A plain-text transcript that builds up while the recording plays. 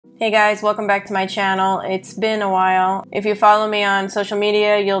Hey guys, welcome back to my channel. It's been a while. If you follow me on social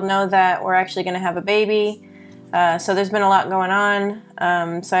media, you'll know that we're actually going to have a baby. So there's been a lot going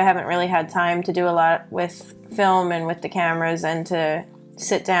on, so I haven't really had time to do a lot with film and with the cameras and to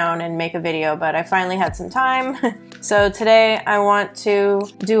sit down and make a video, but I finally had some time. So today I want to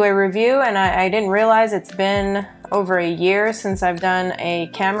do a review, and I didn't realize it's been over a year since I've done a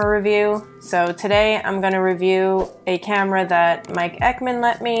camera review. So today I'm going to review a camera that Mike Eckman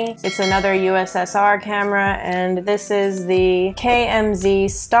lent me. It's another USSR camera, and this is the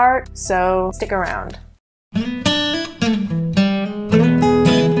KMZ Start, so stick around.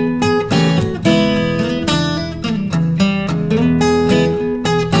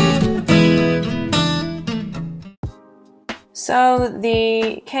 So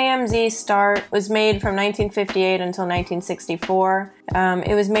the KMZ Start was made from 1958 until 1964.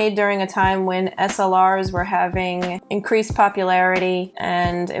 It was made during a time when SLRs were having increased popularity,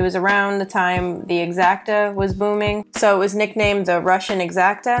 and it was around the time the Exacta was booming. So it was nicknamed the Russian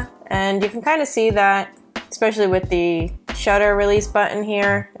Exacta, and you can kind of see that, especially with the shutter release button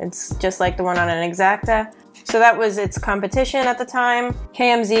here. It's just like the one on an Exacta. So that was its competition at the time.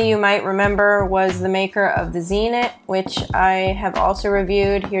 KMZ, you might remember, was the maker of the Zenit, which I have also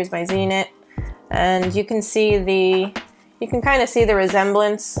reviewed. Here's my Zenit, and you can kind of see the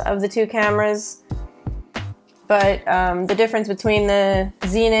resemblance of the two cameras. But the difference between the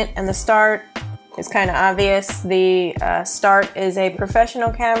Zenit and the Start is kind of obvious. The Start is a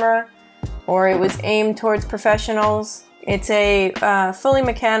professional camera, or it was aimed towards professionals. It's a fully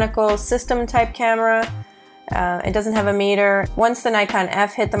mechanical system type camera. It doesn't have a meter. Once the Nikon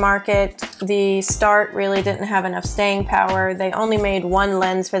F hit the market, the Start really didn't have enough staying power. They only made one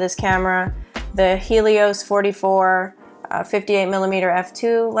lens for this camera, the Helios 44 58mm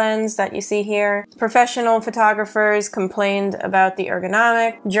f2 lens that you see here. Professional photographers complained about the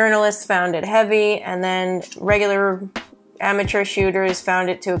ergonomic, journalists found it heavy, and then regular amateur shooters found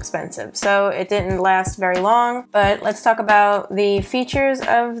it too expensive. So it didn't last very long, but let's talk about the features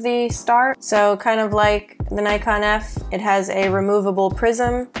of the Start. So kind of like the Nikon F, it has a removable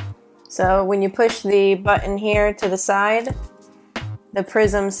prism. So when you push the button here to the side, the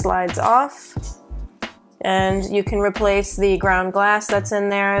prism slides off, and you can replace the ground glass that's in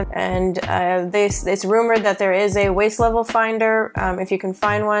there. And it's rumored that there is a waist level finder, if you can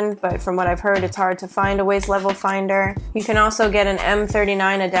find one, but from what I've heard, it's hard to find a waist level finder. You can also get an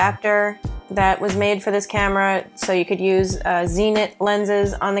M39 adapter that was made for this camera, so you could use Zenit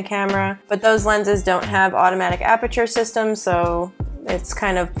lenses on the camera, but those lenses don't have automatic aperture systems, so it's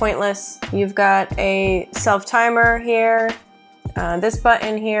kind of pointless. You've got a self-timer here. This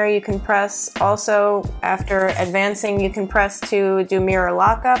button here you can press. Also, after advancing, you can press to do mirror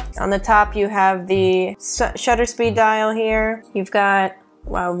lockup. On the top you have the shutter speed dial here. You've got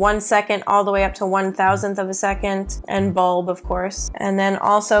 1 second all the way up to 1/1000th of a second, and bulb, of course. And then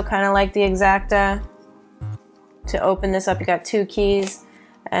also, kind of like the Exacta, to open this up you got two keys.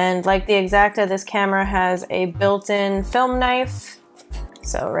 And like the Exacta, this camera has a built-in film knife.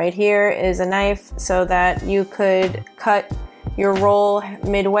 So right here is a knife so that you could cut your roll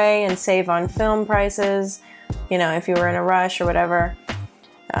midway and save on film prices, you know, if you were in a rush or whatever.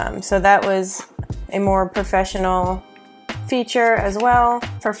 So that was a more professional feature as well.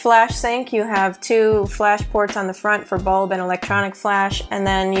 For flash sync, you have two flash ports on the front for bulb and electronic flash, and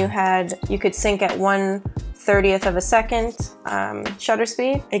then you could sync at 1/30th of a second shutter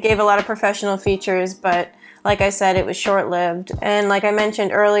speed. It gave a lot of professional features, but like I said, it was short-lived. And like I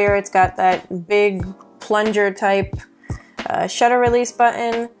mentioned earlier, it's got that big plunger type shutter release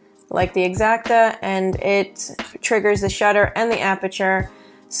button like the Exacta, and it triggers the shutter and the aperture.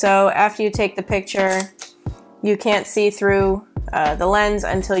 So after you take the picture, you can't see through the lens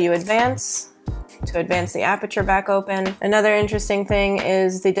until you advance, to advance the aperture back open. Another interesting thing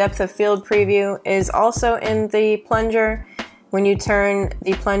is the depth of field preview is also in the plunger. When you turn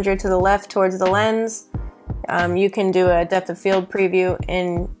the plunger to the left towards the lens, you can do a depth of field preview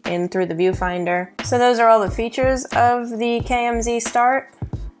in through the viewfinder. So those are all the features of the KMZ Start.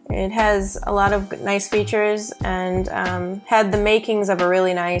 It has a lot of nice features, and had the makings of a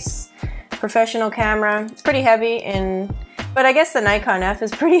really nice professional camera. It's pretty heavy, but I guess the Nikon F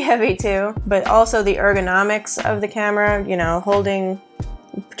is pretty heavy too. But also the ergonomics of the camera, you know,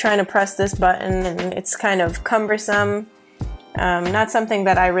 trying to press this button, and it's kind of cumbersome. Not something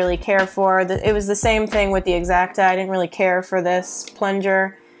that I really care for. It was the same thing with the Exacta. I didn't really care for this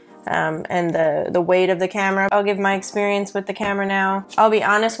plunger and the weight of the camera. I'll give my experience with the camera now. I'll be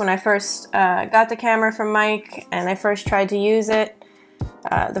honest, when I first got the camera from Mike and I first tried to use it,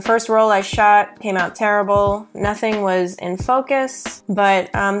 The first roll I shot came out terrible. Nothing was in focus,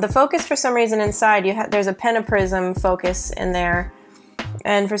 but the focus for some reason inside, there's a pentaprism focus in there,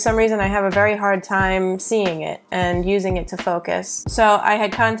 and for some reason I have a very hard time seeing it and using it to focus. So I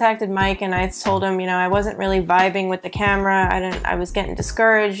had contacted Mike and I told him, you know, I wasn't really vibing with the camera. I was getting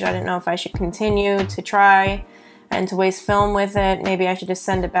discouraged. I didn't know if I should continue to try and to waste film with it. Maybe I should just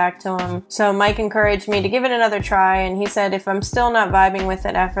send it back to him. So Mike encouraged me to give it another try, and he said if I'm still not vibing with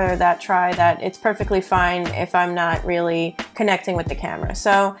it after that try, that it's perfectly fine if I'm not really connecting with the camera.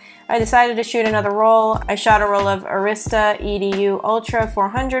 So I decided to shoot another roll. I shot a roll of Arista EDU Ultra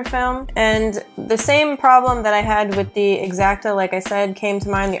 400 film, and the same problem that I had with the Exacta, like I said, came to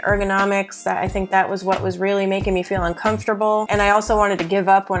mind, the ergonomics. I think that was what was really making me feel uncomfortable, and I also wanted to give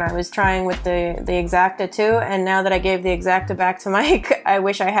up when I was trying with the Exacta too, and now that I gave the Exacta back to Mike, I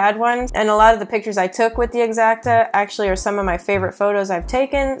wish I had one. And a lot of the pictures I took with the Exacta actually are some of my favorite photos I've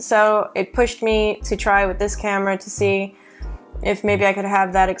taken, so it pushed me to try with this camera to see if maybe I could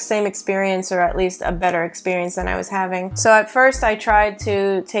have that same experience, or at least a better experience than I was having. So at first I tried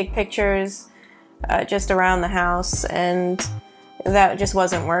to take pictures just around the house, and that just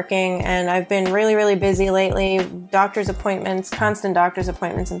wasn't working. And I've been really busy lately, doctor's appointments, constant doctor's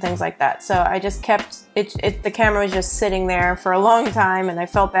appointments and things like that. So I just kept it, the camera was just sitting there for a long time, and I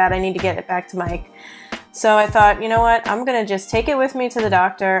felt bad. I need to get it back to Mike. So I thought, you know what, I'm gonna just take it with me to the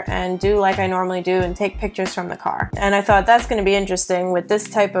doctor and do like I normally do and take pictures from the car. And I thought that's gonna be interesting with this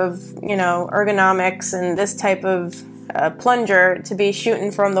type of, you know, ergonomics and this type of plunger to be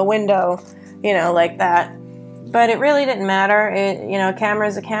shooting from the window, you know, like that. But it really didn't matter. You know, a camera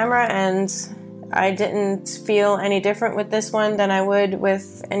is a camera, and I didn't feel any different with this one than I would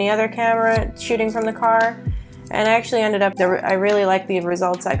with any other camera shooting from the car. And I actually ended up, I really like the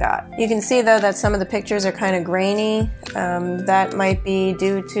results I got. You can see though that some of the pictures are kind of grainy. That might be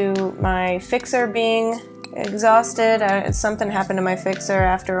due to my fixer being exhausted. Something happened to my fixer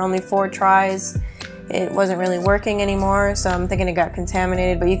after only 4 tries. It wasn't really working anymore, so I'm thinking it got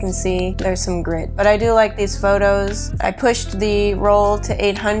contaminated, but you can see there's some grit. But I do like these photos. I pushed the roll to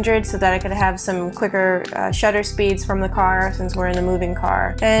 800 so that I could have some quicker shutter speeds from the car, since we're in a moving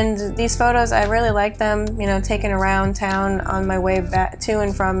car. And these photos, I really like them, you know, taken around town on my way back to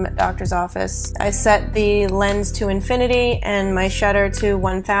and from doctor's office. I set the lens to infinity and my shutter to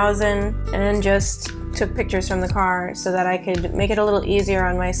 1000, and then just took pictures from the car so that I could make it a little easier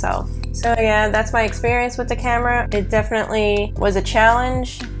on myself. So yeah, that's my experience with the camera. It definitely was a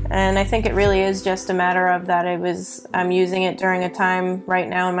challenge, and I think it really is just a matter of that I'm using it during a time right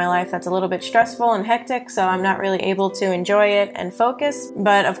now in my life that's a little bit stressful and hectic, so I'm not really able to enjoy it and focus.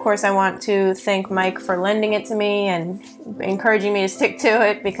 But of course I want to thank Mike for lending it to me and encouraging me to stick to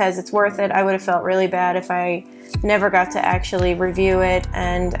it, because it's worth it. I would have felt really bad if I never got to actually review it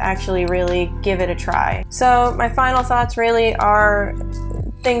and actually really give it a try. So my final thoughts really are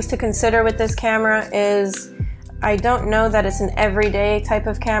things to consider with this camera is I don't know that it's an everyday type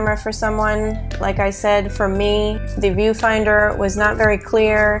of camera for someone. Like I said, for me, the viewfinder was not very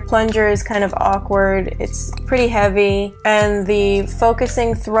clear. Plunger is kind of awkward. It's pretty heavy. And the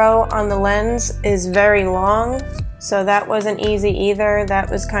focusing throw on the lens is very long. So that wasn't easy either.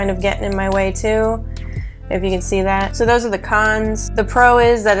 That was kind of getting in my way too, if you can see that. So those are the cons. The pro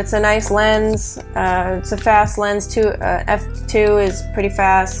is that it's a nice lens. It's a fast lens too. F2 is pretty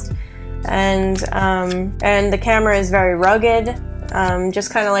fast. And the camera is very rugged, just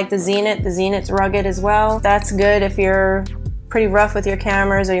kind of like the Zenit. The Zenit's rugged as well. That's good if you're pretty rough with your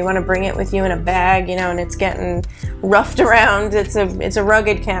cameras, or you want to bring it with you in a bag, you know, and it's getting roughed around. It's a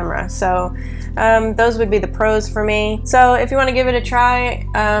rugged camera. So those would be the pros for me. So if you want to give it a try,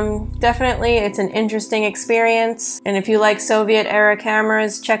 definitely it's an interesting experience. And if you like Soviet era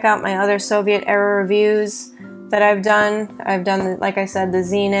cameras, check out my other Soviet era reviews that I've done. I've done, like I said, the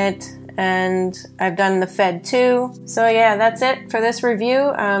Zenit, and I've done the Fed too. So yeah, that's it for this review.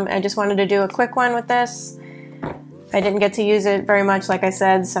 I just wanted to do a quick one with this. I didn't get to use it very much, like I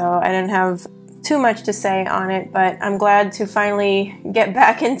said, so I didn't have too much to say on it, but I'm glad to finally get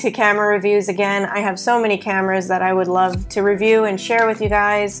back into camera reviews again. I have so many cameras that I would love to review and share with you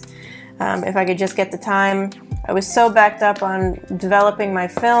guys if I could just get the time. I was so backed up on developing my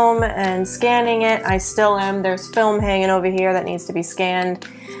film and scanning it. I still am. There's film hanging over here that needs to be scanned.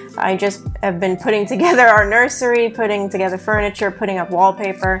 I just have been putting together our nursery, putting together furniture, putting up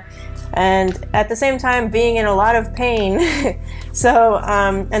wallpaper, and at the same time being in a lot of pain. So,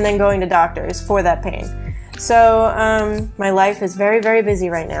 and then going to doctors for that pain. So my life is very, very busy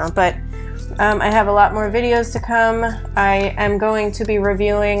right now, but I have a lot more videos to come. I am going to be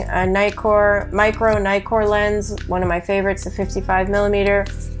reviewing a Nikkor, micro Nikkor lens, one of my favorites, a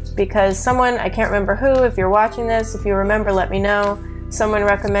 55mm, because someone, I can't remember who, if you're watching this, if you remember, let me know. Someone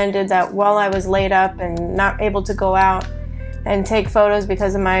recommended that while I was laid up and not able to go out and take photos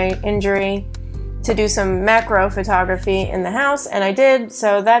because of my injury, to do some macro photography in the house, and I did,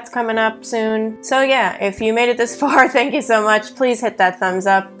 so that's coming up soon. So yeah, if you made it this far, thank you so much. Please hit that thumbs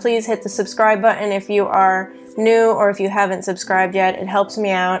up. Please hit the subscribe button if you are new or if you haven't subscribed yet. It helps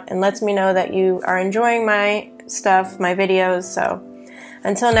me out and lets me know that you are enjoying my stuff, my videos. So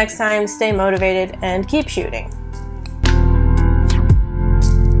until next time, stay motivated and keep shooting.